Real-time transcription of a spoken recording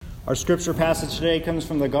Our scripture passage today comes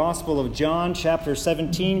from the Gospel of John, chapter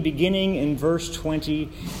 17, beginning in verse 20.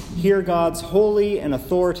 Hear God's holy and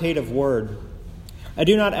authoritative word. I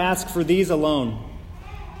do not ask for these alone,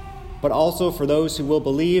 but also for those who will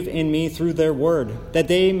believe in me through their word, that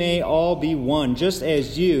they may all be one, just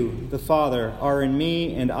as you, the Father, are in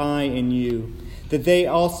me and I in you, that they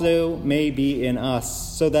also may be in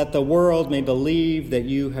us, so that the world may believe that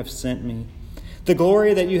you have sent me. The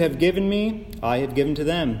glory that you have given me, I have given to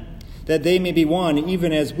them, that they may be one,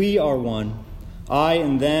 even as we are one, I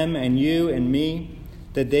and them and you and me,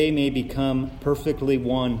 that they may become perfectly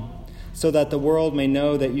one, so that the world may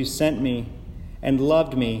know that you sent me and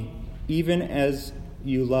loved me, even as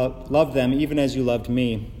you loved them, even as you loved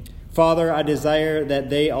me. Father, I desire that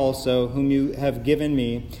they also, whom you have given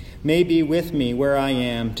me, may be with me where I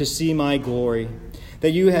am, to see my glory,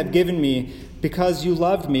 that you have given me because you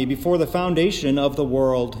loved me before the foundation of the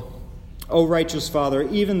world. O righteous Father,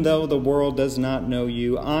 even though the world does not know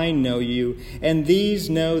you, I know you, and these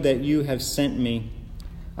know that you have sent me.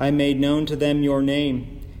 I made known to them your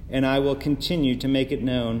name, and I will continue to make it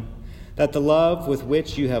known, that the love with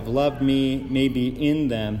which you have loved me may be in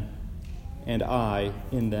them, and I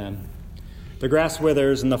in them. The grass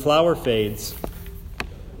withers and the flower fades.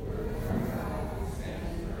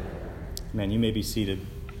 Amen. You may be seated.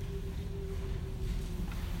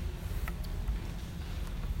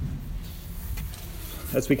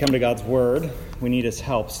 As we come to God's word, we need his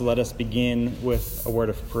help, so let us begin with a word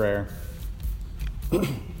of prayer.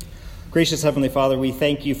 Gracious Heavenly Father, we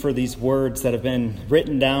thank you for these words that have been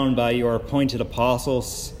written down by your appointed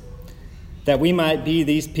apostles, that we might be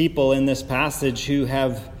these people in this passage who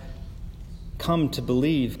have come to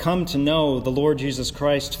believe, come to know the Lord Jesus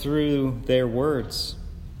Christ through their words,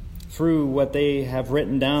 through what they have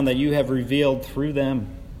written down that you have revealed through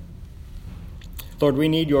them. Lord, we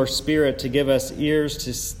need your Spirit to give us ears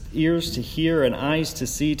to hear and eyes to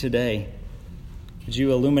see today. Would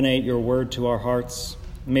you illuminate your word to our hearts?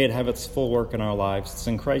 May it have its full work in our lives. It's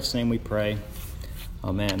in Christ's name we pray.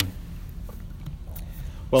 Amen.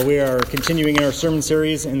 Well, we are continuing in our sermon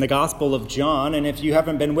series in the Gospel of John, and if you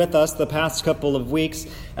haven't been with us the past couple of weeks,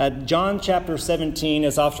 John chapter 17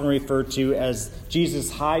 is often referred to as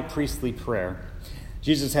Jesus' high priestly prayer.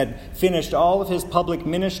 Jesus had finished all of his public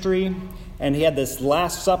ministry, and he had this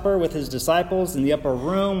Last Supper with his disciples in the upper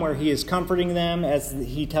room where he is comforting them as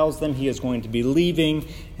he tells them he is going to be leaving,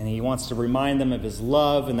 and he wants to remind them of his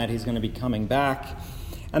love and that he's going to be coming back.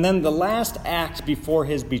 And then the last act before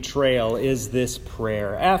his betrayal is this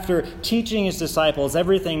prayer. After teaching his disciples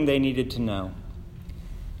everything they needed to know,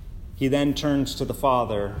 he then turns to the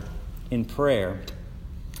Father in prayer.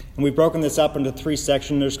 And we've broken this up into three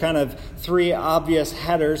sections. There's kind of three obvious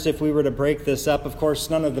headers if we were to break this up. Of course,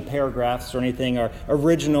 none of the paragraphs or anything are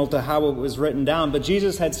original to how it was written down. But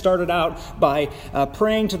Jesus had started out by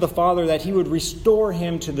praying to the Father that he would restore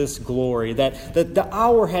him to this glory, that the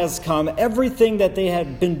hour has come. Everything that they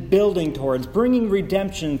had been building towards, bringing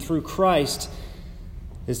redemption through Christ,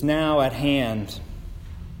 is now at hand.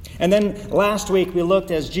 And then last week we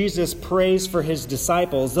looked as Jesus prays for his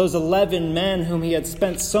disciples, those 11 men whom he had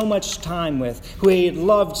spent so much time with, who he had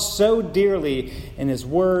loved so dearly in his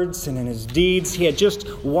words and in his deeds. He had just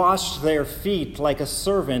washed their feet like a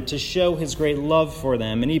servant to show his great love for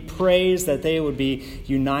them. And he prays that they would be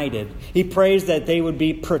united. He prays that they would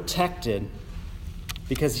be protected,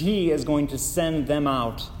 because he is going to send them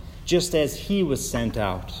out just as he was sent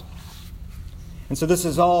out. And so this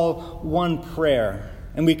is all one prayer.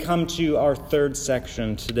 And we come to our third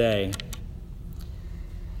section today.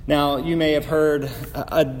 Now, you may have heard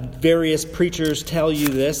various preachers tell you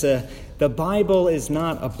this. The Bible is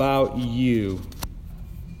not about you.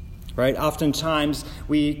 Right? Oftentimes,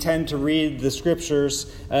 we tend to read the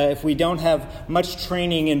scriptures. If we don't have much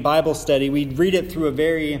training in Bible study, we read it through a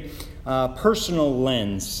very personal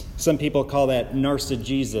lens. Some people call that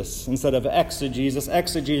narcigesis. Instead of exegesis,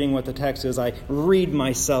 exegeting what the text is, I read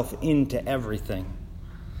myself into everything.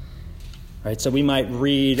 Right, so we might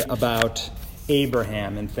read about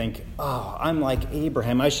Abraham and think, oh, I'm like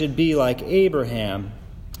Abraham. I should be like Abraham.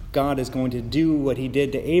 God is going to do what he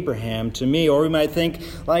did to Abraham to me. Or we might think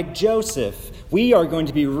like Joseph. We are going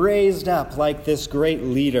to be raised up like this great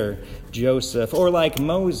leader, Joseph. Or like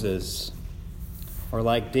Moses. Or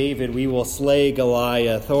like David, we will slay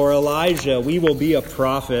Goliath. Or Elijah, we will be a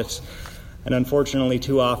prophet. And unfortunately,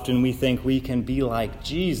 too often we think we can be like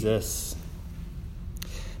Jesus.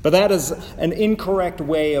 But that is an incorrect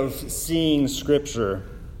way of seeing Scripture.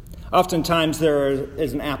 Oftentimes there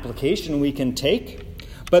is an application we can take,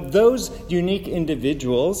 but those unique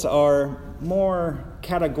individuals are more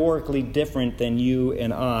categorically different than you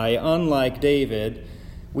and I. Unlike David,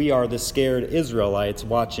 we are the scared Israelites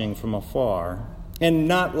watching from afar. And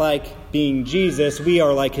not like being Jesus, we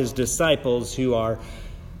are like his disciples who are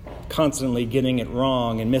constantly getting it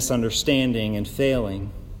wrong and misunderstanding and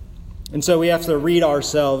failing. And so we have to read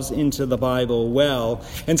ourselves into the Bible well.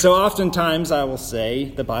 And so oftentimes I will say,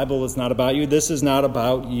 the Bible is not about you. This is not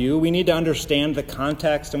about you. We need to understand the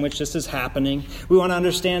context in which this is happening. We want to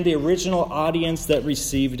understand the original audience that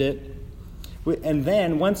received it. And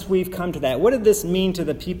then once we've come to that, what did this mean to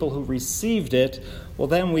the people who received it? Well,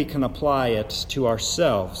 then we can apply it to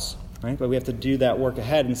ourselves, right? But we have to do that work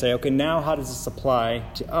ahead and say, okay, now how does this apply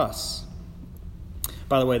to us?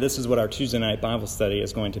 By the way, this is what our Tuesday night Bible study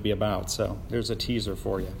is going to be about, so there's a teaser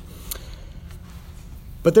for you.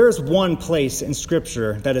 But there is one place in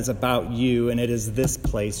Scripture that is about you, and it is this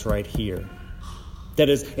place right here. That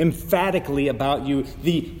is emphatically about you,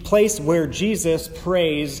 the place where Jesus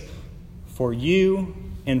prays for you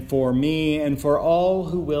and for me and for all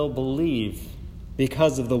who will believe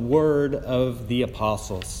because of the word of the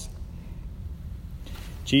apostles.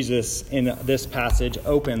 Jesus, in this passage,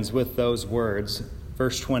 opens with those words.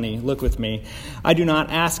 Verse 20, look with me. I do not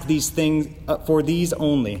ask these things for these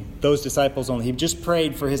only, those disciples only. He just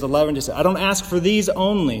prayed for his 11 disciples. I don't ask for these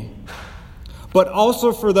only, but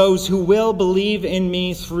also for those who will believe in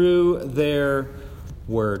me through their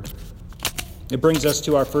word. It brings us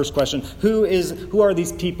to our first question. Who are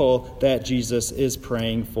these people that Jesus is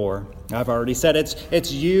praying for? I've already said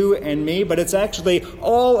it's you and me, but it's actually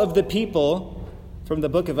all of the people from the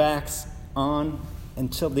book of Acts on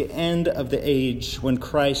until the end of the age when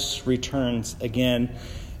Christ returns again.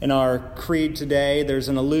 In our creed today, there's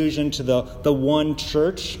an allusion to the one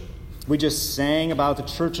church. We just sang about the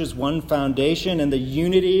church's one foundation and the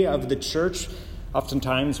unity of the church.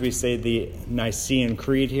 Oftentimes we say the Nicene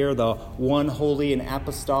Creed here, the one holy and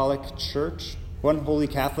apostolic church, one holy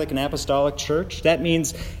Catholic and apostolic church. That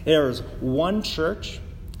means there's one church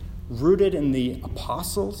rooted in the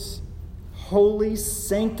apostles, holy,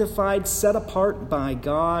 sanctified, set apart by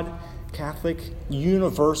God, Catholic,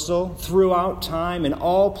 universal, throughout time, in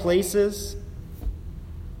all places.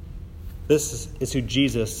 This is who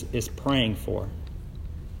Jesus is praying for.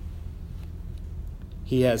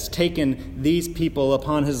 He has taken these people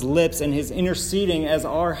upon his lips and is interceding as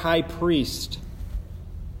our high priest.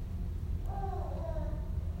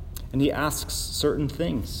 And he asks certain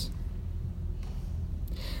things.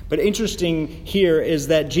 But interesting here is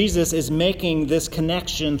that Jesus is making this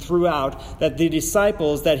connection throughout, that the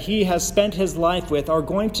disciples that he has spent his life with are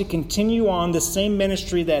going to continue on the same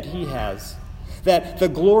ministry that he has. That the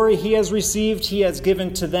glory he has received, he has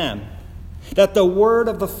given to them. That the word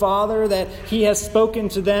of the Father that he has spoken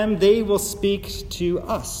to them, they will speak to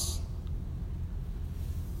us.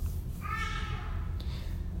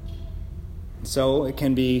 So it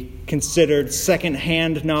can be considered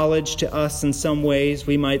second-hand knowledge to us in some ways.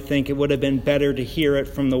 We might think it would have been better to hear it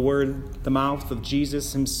from the mouth of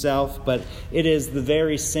Jesus himself, but it is the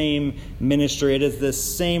very same ministry. It is the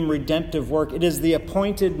same redemptive work. It is the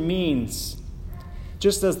appointed means.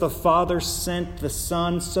 Just as the Father sent the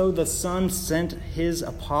Son, so the Son sent his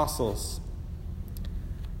apostles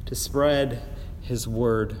to spread his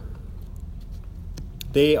word.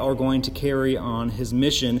 They are going to carry on his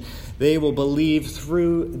mission. They will believe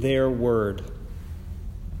through their word.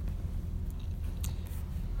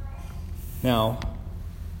 Now,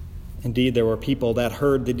 indeed, there were people that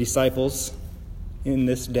heard the disciples in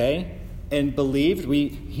this day and believed. We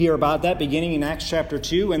hear about that beginning in Acts chapter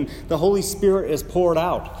 2, when the Holy Spirit is poured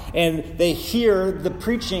out. And they hear the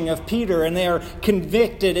preaching of Peter, and they are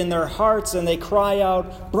convicted in their hearts, and they cry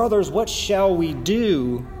out, "Brothers, what shall we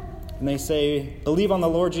do?" And they say, "Believe on the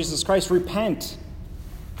Lord Jesus Christ, repent,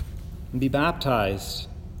 and be baptized.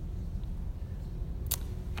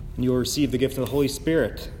 And you will receive the gift of the Holy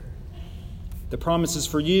Spirit. The promise is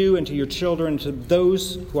for you and to your children, and to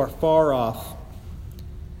those who are far off."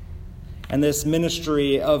 And this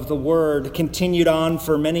ministry of the word continued on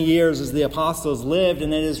for many years as the apostles lived,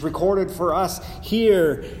 and it is recorded for us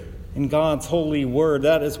here in God's holy word.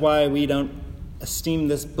 That is why we don't esteem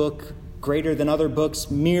this book greater than other books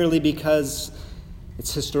merely because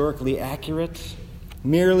it's historically accurate,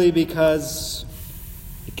 merely because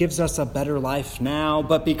it gives us a better life now,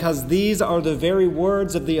 but because these are the very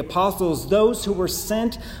words of the apostles, those who were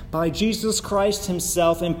sent by Jesus Christ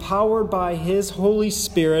himself, empowered by his Holy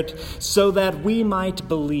Spirit, so that we might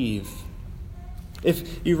believe.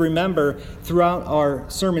 If you remember, throughout our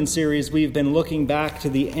sermon series, we've been looking back to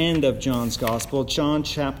the end of John's Gospel, John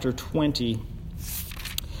chapter 20,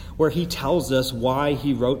 where he tells us why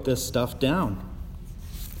he wrote this stuff down.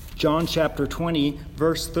 John chapter 20,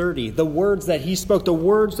 verse 30. The words that he spoke, the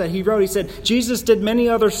words that he wrote. He said, Jesus did many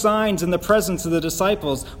other signs in the presence of the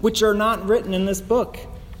disciples, which are not written in this book.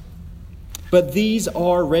 But these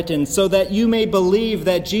are written so that you may believe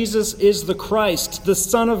that Jesus is the Christ, the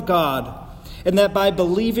Son of God, and that by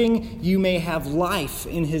believing you may have life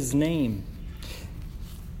in his name.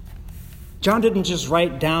 John didn't just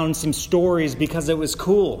write down some stories because it was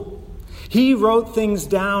cool. He wrote things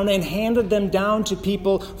down and handed them down to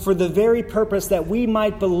people for the very purpose that we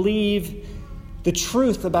might believe the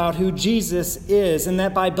truth about who Jesus is, and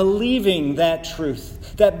that by believing that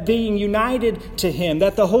truth, that being united to him,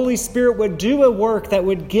 that the Holy Spirit would do a work that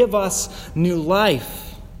would give us new life.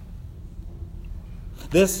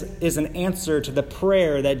 This is an answer to the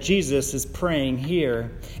prayer that Jesus is praying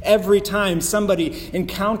here. Every time somebody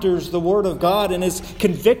encounters the Word of God and is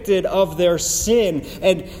convicted of their sin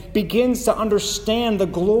and begins to understand the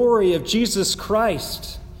glory of Jesus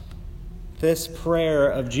Christ, this prayer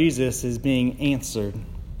of Jesus is being answered.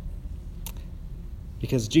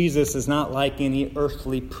 Because Jesus is not like any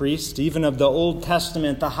earthly priest. Even of the Old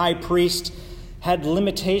Testament, the high priest had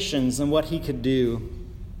limitations in what he could do.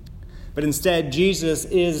 But instead, Jesus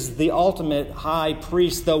is the ultimate high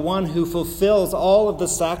priest, the one who fulfills all of the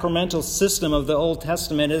sacramental system of the Old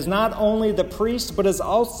Testament, is not only the priest, but is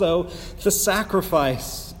also the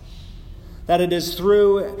sacrifice. That it is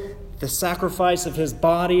through the sacrifice of his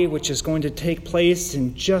body, which is going to take place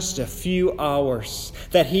in just a few hours,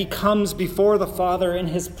 that he comes before the Father in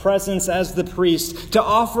his presence as the priest to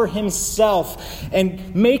offer himself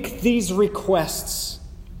and make these requests,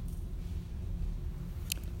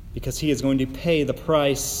 because he is going to pay the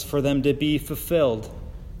price for them to be fulfilled,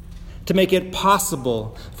 to make it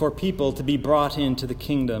possible for people to be brought into the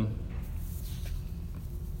kingdom.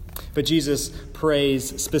 But Jesus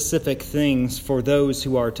prays specific things for those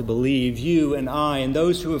who are to believe, you and I, and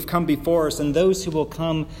those who have come before us, and those who will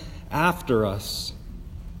come after us.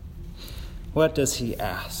 What does he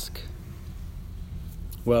ask?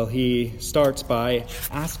 Well, he starts by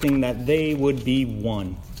asking that they would be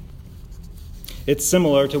one. It's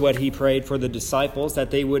similar to what he prayed for the disciples, that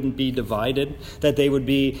they wouldn't be divided, that they would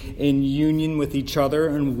be in union with each other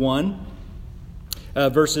and one.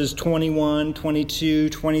 Verses 21, 22,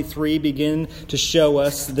 23 begin to show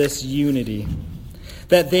us this unity.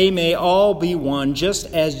 That they may all be one, just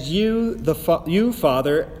as you,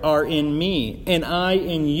 Father, are in me, and I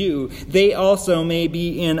in you. They also may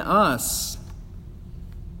be in us.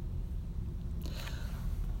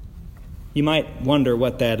 You might wonder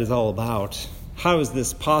what that is all about. How is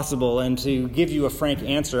this possible? And to give you a frank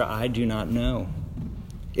answer, I do not know.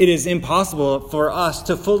 It is impossible for us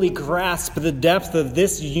to fully grasp the depth of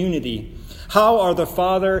this unity. How are the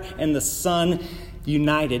Father and the Son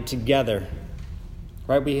united together?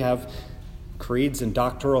 Right? We have creeds and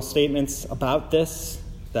doctrinal statements about this.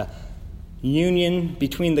 The union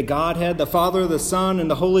between the Godhead, the Father, the Son, and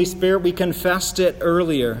the Holy Spirit. We confessed it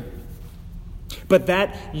earlier. But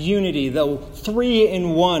that unity, the 3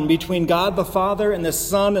 in 1 between God the Father and the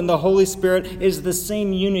Son and the Holy Spirit, is the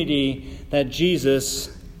same unity that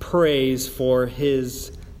Jesus prays for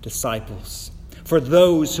his disciples, for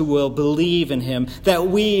those who will believe in him, that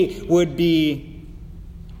we would be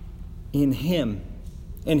in him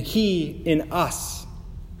and he in us,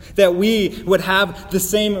 that we would have the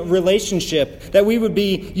same relationship, that we would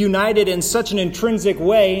be united in such an intrinsic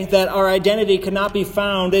way that our identity could not be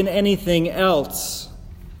found in anything else.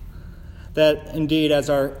 That indeed, as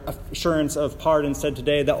our assurance of pardon said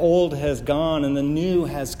today, the old has gone and the new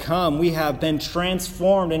has come. We have been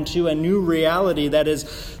transformed into a new reality that is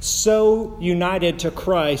so united to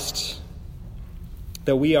Christ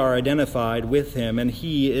that we are identified with him and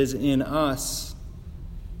he is in us.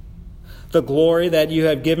 The glory that you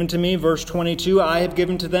have given to me, verse 22, I have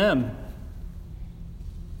given to them,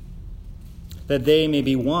 that they may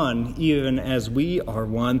be one, even as we are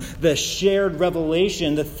one. The shared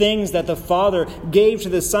revelation, the things that the Father gave to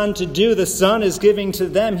the Son to do, the Son is giving to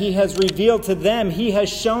them. He has revealed to them. He has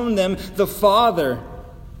shown them the Father.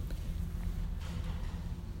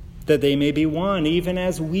 That they may be one, even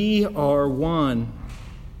as we are one.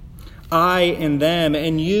 I in them,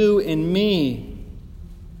 and you in me.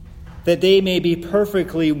 That they may be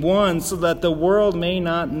perfectly one, so that the world may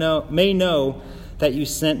know that you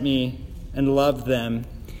sent me and loved them,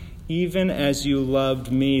 even as you loved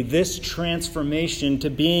me. This transformation to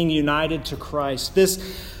being united to Christ, this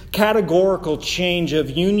categorical change of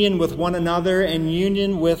union with one another and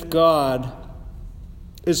union with God,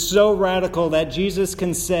 is so radical that Jesus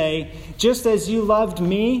can say, just as you loved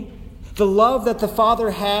me, the love that the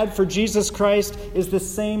Father had for Jesus Christ is the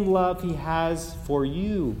same love he has for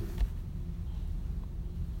you.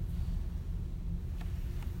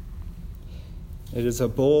 It is a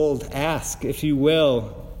bold ask, if you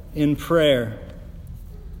will, in prayer.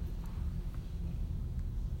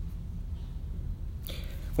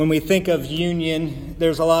 When we think of union,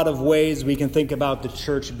 there's a lot of ways we can think about the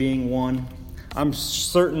church being one. I'm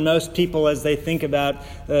certain most people, as they think about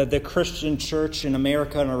the Christian church in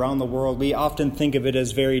America and around the world, we often think of it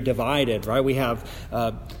as very divided, right? We have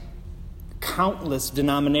countless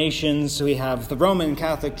denominations. We have the Roman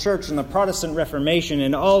Catholic Church and the Protestant Reformation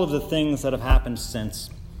and all of the things that have happened since.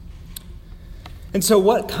 And so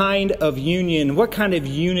what kind of union, what kind of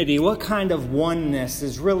unity, what kind of oneness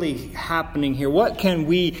is really happening here? What can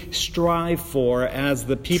we strive for as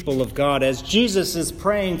the people of God? As Jesus is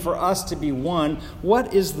praying for us to be one,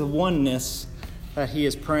 what is the oneness that he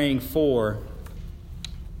is praying for?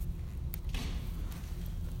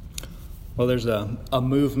 Well, there's a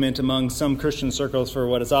movement among some Christian circles for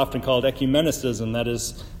what is often called ecumenicism, that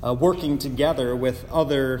is working together with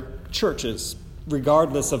other churches,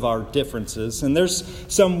 regardless of our differences. And there's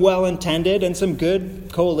some well-intended and some good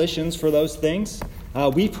coalitions for those things.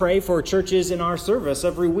 We pray for churches in our service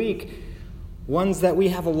every week, ones that we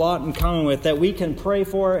have a lot in common with, that we can pray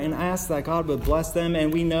for and ask that God would bless them.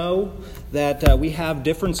 And we know that we have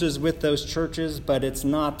differences with those churches, but it's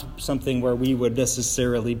not something where we would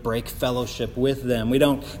necessarily break fellowship with them. We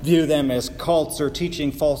don't view them as cults or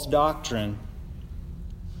teaching false doctrine.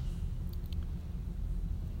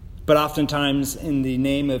 But oftentimes, in the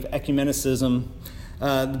name of ecumenicism,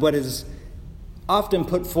 what is often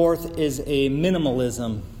put forth is a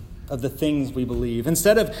minimalism of the things we believe.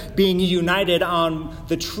 Instead of being united on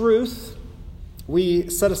the truth, we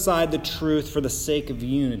set aside the truth for the sake of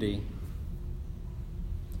unity.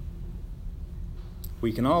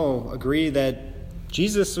 We can all agree that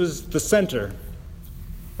Jesus was the center,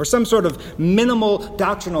 or some sort of minimal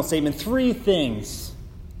doctrinal statement. 3 things.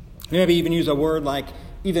 Maybe even use a word like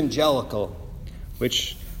evangelical,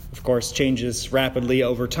 which of course changes rapidly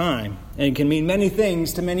over time and can mean many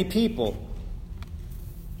things to many people.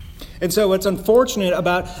 And so what's unfortunate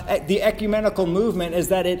about the ecumenical movement is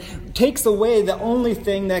that it takes away the only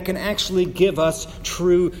thing that can actually give us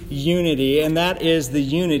true unity, and that is the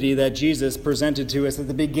unity that Jesus presented to us at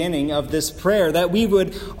the beginning of this prayer, that we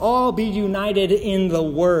would all be united in the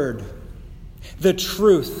Word, the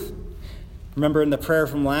truth. Remember in the prayer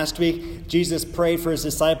from last week, Jesus prayed for his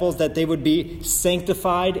disciples that they would be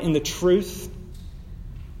sanctified in the truth,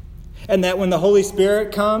 and that when the Holy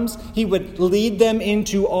Spirit comes, he would lead them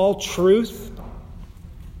into all truth.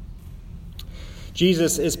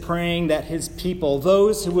 Jesus is praying that his people,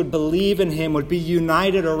 those who would believe in him, would be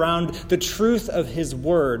united around the truth of his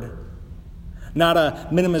word, not a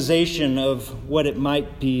minimization of what it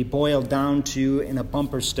might be boiled down to in a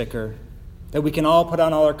bumper sticker that we can all put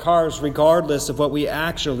on all our cars regardless of what we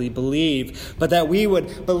actually believe, but that we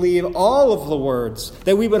would believe all of the words,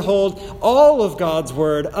 that we would hold all of God's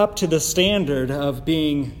word up to the standard of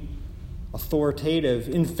being authoritative,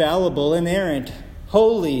 infallible, inerrant,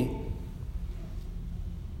 holy,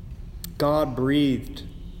 God-breathed.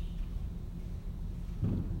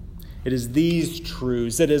 It is these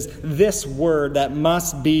truths, it is this word that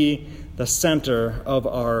must be the center of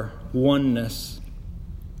our oneness.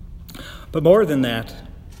 But more than that,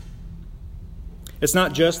 it's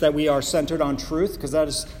not just that we are centered on truth, because that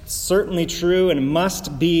is certainly true and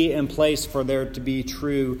must be in place for there to be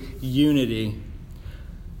true unity.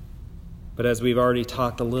 But as we've already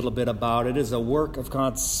talked a little bit about, it is a work of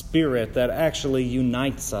God's Spirit that actually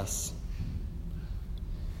unites us.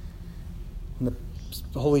 And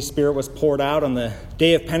the Holy Spirit was poured out on the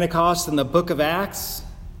day of Pentecost in the book of Acts.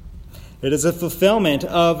 It is a fulfillment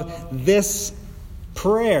of this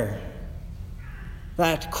prayer,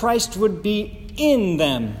 that Christ would be in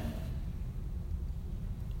them,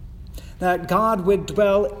 that God would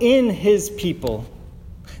dwell in his people,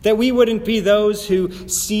 that we wouldn't be those who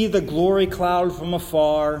see the glory cloud from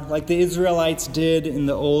afar like the Israelites did in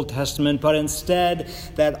the Old Testament, but instead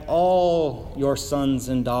that all your sons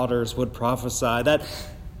and daughters would prophesy, that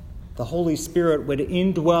the Holy Spirit would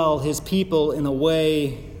indwell his people in a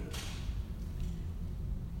way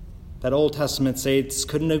that Old Testament saints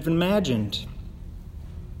couldn't have imagined.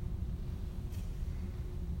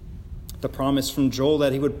 The promise from Joel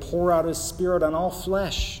that he would pour out his Spirit on all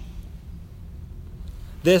flesh.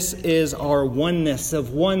 This is our oneness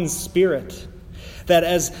of one Spirit, that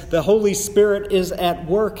as the Holy Spirit is at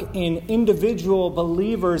work in individual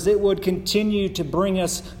believers, it would continue to bring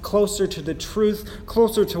us closer to the truth,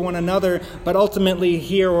 closer to one another. But ultimately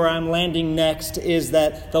here where I'm landing next is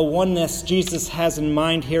that the oneness Jesus has in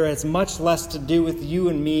mind here has much less to do with you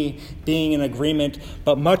and me being in agreement,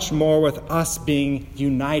 but much more with us being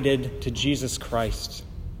united to Jesus Christ.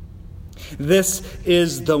 This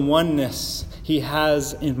is the oneness he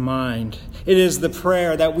has in mind. It is the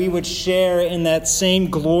prayer that we would share in that same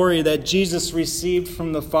glory that Jesus received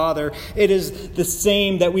from the Father. It is the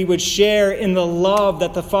same that we would share in the love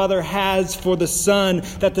that the Father has for the Son,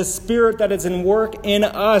 that the Spirit that is in work in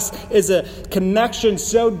us is a connection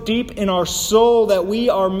so deep in our soul that we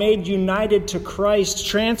are made united to Christ,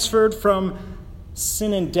 transferred from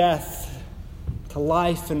sin and death to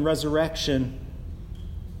life and resurrection.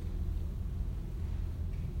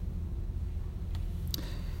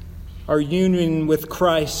 Our union with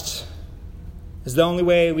Christ is the only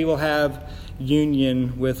way we will have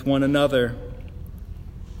union with one another.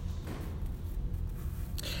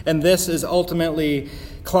 And this is ultimately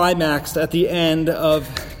climaxed at the end of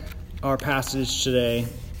our passage today.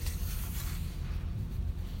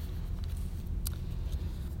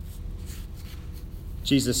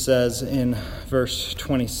 Jesus says in verse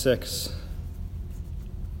 24,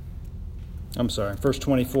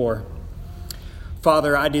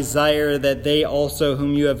 Father, I desire that they also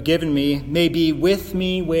whom you have given me may be with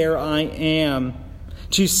me where I am,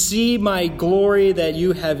 to see my glory that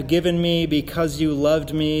you have given me because you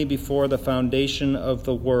loved me before the foundation of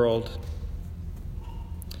the world.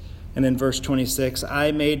 And in verse 26,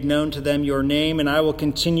 I made known to them your name, and I will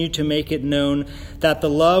continue to make it known, that the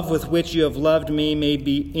love with which you have loved me may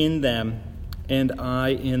be in them, and I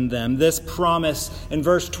in them. This promise in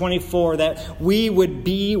verse 24 that we would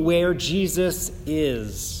be where Jesus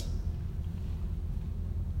is.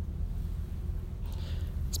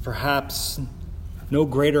 It's perhaps no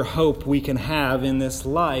greater hope we can have in this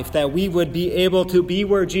life, that we would be able to be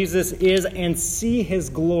where Jesus is and see his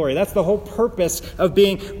glory. That's the whole purpose of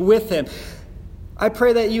being with him. I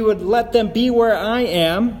pray that you would let them be where I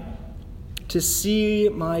am to see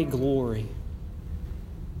my glory.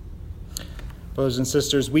 Brothers and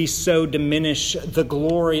sisters, we so diminish the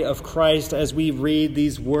glory of Christ as we read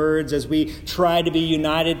these words, as we try to be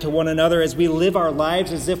united to one another, as we live our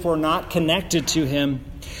lives as if we're not connected to him.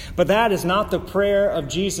 But that is not the prayer of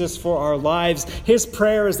Jesus for our lives. His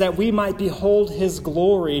prayer is that we might behold his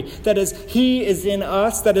glory, that as he is in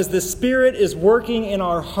us, that as the Spirit is working in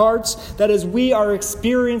our hearts, that as we are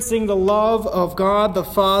experiencing the love of God the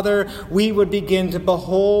Father, we would begin to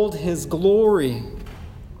behold his glory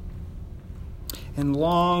and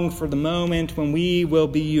long for the moment when we will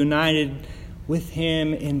be united with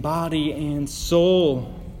him in body and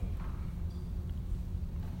soul.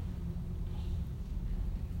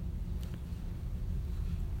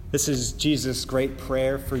 This is Jesus' great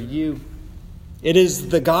prayer for you. It is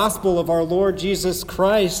the gospel of our Lord Jesus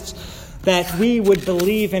Christ that we would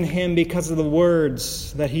believe in him because of the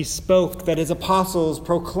words that he spoke, that his apostles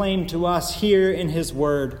proclaimed to us here in his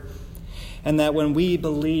word. And that when we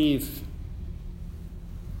believe,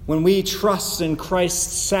 when we trust in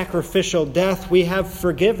Christ's sacrificial death, we have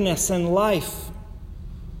forgiveness and life.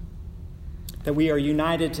 That we are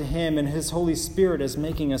united to him and his Holy Spirit is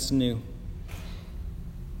making us new.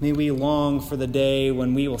 May we long for the day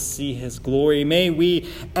when we will see his glory. May we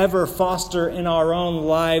ever foster in our own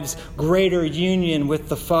lives greater union with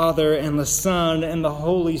the Father and the Son and the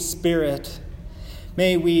Holy Spirit.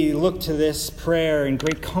 May we look to this prayer in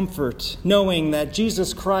great comfort, knowing that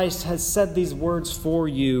Jesus Christ has said these words for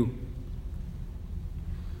you.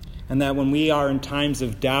 And that when we are in times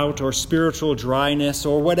of doubt or spiritual dryness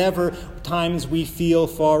or whatever times we feel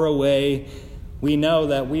far away, we know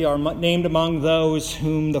that we are named among those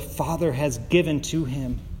whom the Father has given to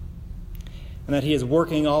him. And that he is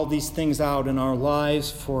working all these things out in our lives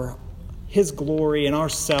for his glory and our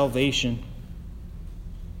salvation.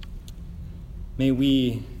 May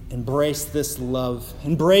we embrace this love,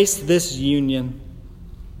 embrace this union,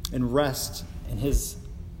 and rest in his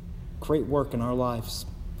great work in our lives.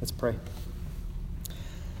 Let's pray.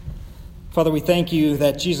 Father, we thank you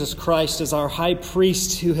that Jesus Christ is our high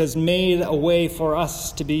priest who has made a way for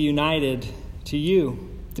us to be united to you,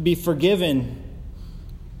 to be forgiven.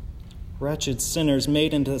 Wretched sinners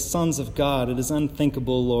made into sons of God. It is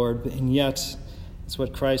unthinkable, Lord, and yet it's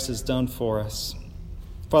what Christ has done for us.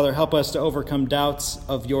 Father, help us to overcome doubts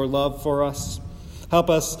of your love for us. Help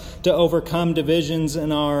us to overcome divisions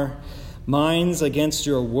in our minds against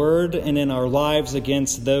your word and in our lives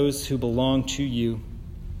against those who belong to you.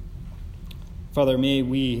 Father, may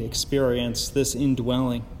we experience this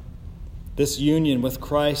indwelling, this union with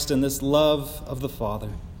Christ and this love of the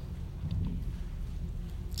Father.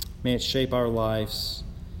 May it shape our lives.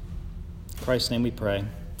 In Christ's name we pray.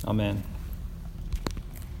 Amen.